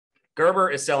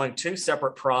Gerber is selling two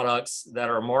separate products that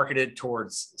are marketed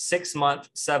towards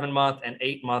 6-month, 7-month, and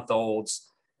 8-month-olds.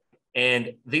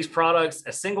 And these products,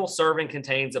 a single serving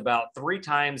contains about 3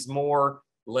 times more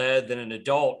lead than an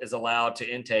adult is allowed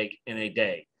to intake in a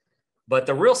day. But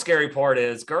the real scary part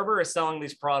is Gerber is selling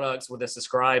these products with a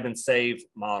subscribe and save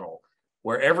model,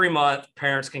 where every month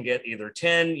parents can get either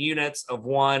 10 units of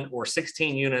one or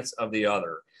 16 units of the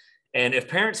other. And if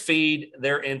parents feed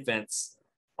their infants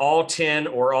all 10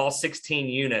 or all 16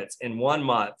 units in 1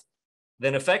 month,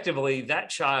 then effectively that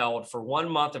child for 1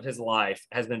 month of his life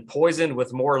has been poisoned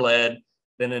with more lead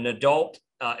than an adult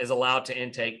is allowed to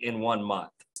intake in 1 month.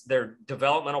 Their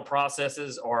developmental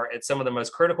processes are at some of the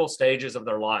most critical stages of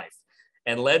their life.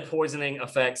 And lead poisoning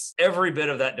affects every bit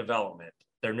of that development,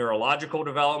 their neurological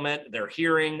development, their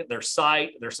hearing, their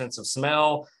sight, their sense of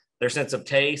smell, their sense of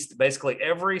taste. Basically,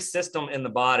 every system in the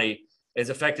body is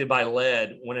affected by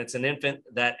lead when it's an infant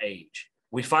that age.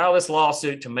 We file this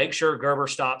lawsuit to make sure Gerber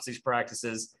stops these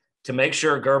practices, to make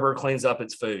sure Gerber cleans up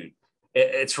its food.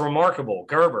 It's remarkable.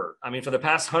 Gerber, I mean, for the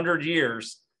past 100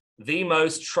 years, the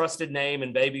most trusted name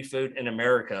in baby food in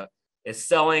America is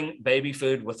selling baby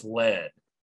food with lead.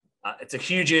 It's a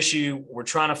huge issue. We're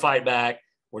trying to fight back.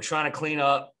 We're trying to clean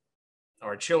up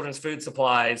our children's food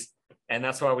supplies. And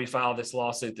that's why we filed this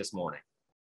lawsuit this morning.